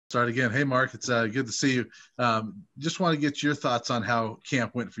Start again. Hey, Mark, it's good to see you. Just want to get your thoughts on how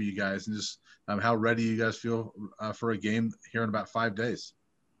camp went for you guys and just how ready you guys feel for a game here in about 5 days.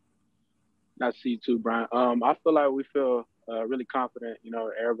 Nice to see you too, Brian. I feel like we feel really confident.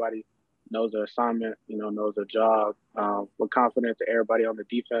 Everybody knows their assignment, knows their job. We're confident that everybody on the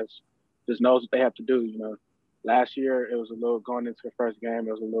defense just knows what they have to do. Last year it was a little going into the first game.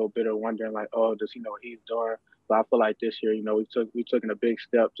 It was a little bit of wondering like, oh, does he know what he's doing? But I feel like this year, we took a big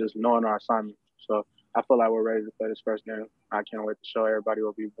step just knowing our assignment. So I feel like we're ready to play this first game. I can't wait to show everybody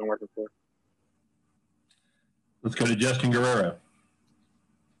what we've been working for. Let's go to Justin Guerrero.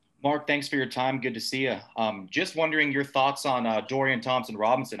 Mark, thanks for your time. Good to see you. Just wondering your thoughts on Dorian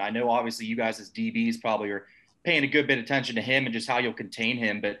Thompson-Robinson. I know obviously you guys as DBs probably are paying a good bit of attention to him and just how you'll contain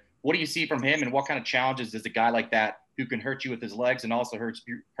him. But what do you see from him, and what kind of challenges does a guy like that who can hurt you with his legs and also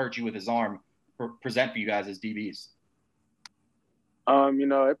hurt you with his arm present for you guys as DBs?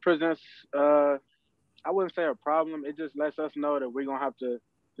 It presents, I wouldn't say a problem. It just lets us know that we're going to have to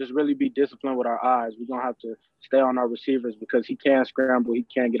just really be disciplined with our eyes. We're going to have to stay on our receivers because he can scramble. He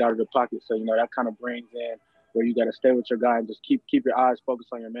can get out of the pocket. So, that kind of brings in where you got to stay with your guy and just keep your eyes focused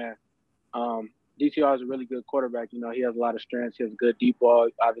on your man. DTR is a really good quarterback. He has a lot of strengths. He has a good deep ball.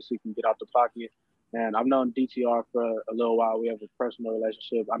 Obviously, can get out the pocket. And I've known DTR for a little while. We have a personal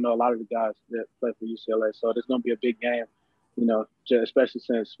relationship. I know a lot of the guys that play for UCLA. So there's going to be a big game, especially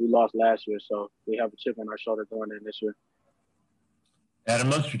since we lost last year. So we have a chip on our shoulder going in this year. Adam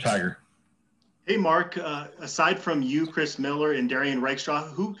Munster, Tiger. Hey, Mark, aside from you, Chris Miller, and Darian Rakestraw,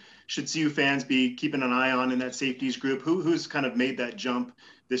 who should CU fans be keeping an eye on in that safeties group? Who's kind of made that jump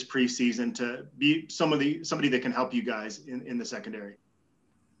this preseason to be somebody that can help you guys in the secondary?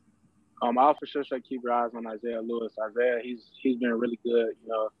 I'll for sure say keep your eyes on Isaiah Lewis. Isaiah, he's been really good.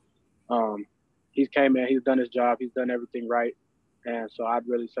 He's came in, he's done his job, he's done everything right, and so I'd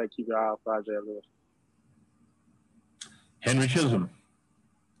really say keep your eye out for Isaiah Lewis. Henry Chisholm.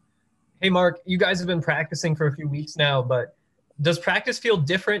 Hey, Mark, you guys have been practicing for a few weeks now, but does practice feel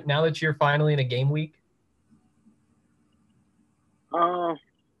different now that you're finally in a game week?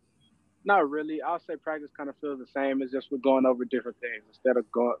 Not really. I'll say practice kind of feels the same. It's just we're going over different things. Instead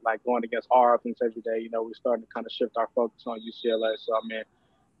of going against our offense every day, we're starting to kind of shift our focus on UCLA. So,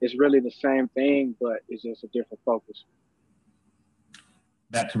 it's really the same thing, but it's just a different focus.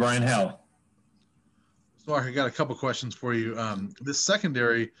 Back to Brian Howell. So, Mark, I got a couple questions for you. This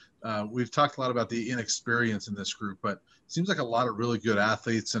secondary, we've talked a lot about the inexperience in this group, but it seems like a lot of really good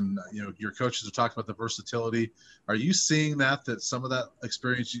athletes, and your coaches have talked about the versatility. Are you seeing that some of that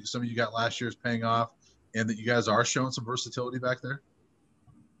experience some of you got last year is paying off, and that you guys are showing some versatility back there?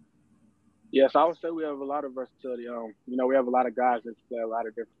 Yes, I would say we have a lot of versatility. We have a lot of guys that play a lot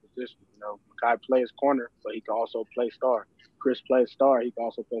of different positions. Makai plays corner, but he can also play star. Chris plays star. He can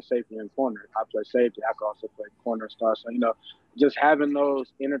also play safety and corner. I play safety. I can also play corner star. So, just having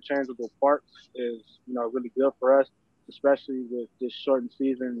those interchangeable parts is, really good for us, especially with this shortened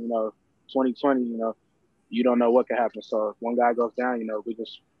season, 2020, you don't know what can happen. So if one guy goes down, we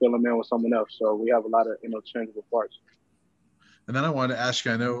just fill him in with someone else. So we have a lot of interchangeable parts. And then I wanted to ask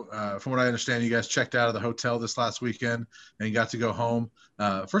you, I know from what I understand, you guys checked out of the hotel this last weekend and you got to go home.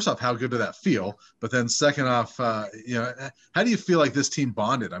 First off, how good did that feel? But then second off, how do you feel like this team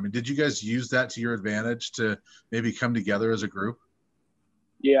bonded? I mean, did you guys use that to your advantage to maybe come together as a group?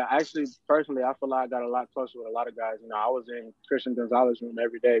 Yeah, actually, personally, I feel like I got a lot closer with a lot of guys. I was in Christian Gonzalez's room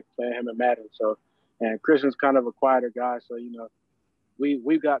every day playing him in Madden. And Christian's kind of a quieter guy. So,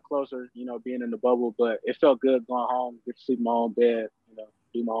 we got closer, being in the bubble, but it felt good going home, get to sleep in my own bed,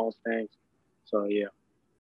 do my own things. So, yeah.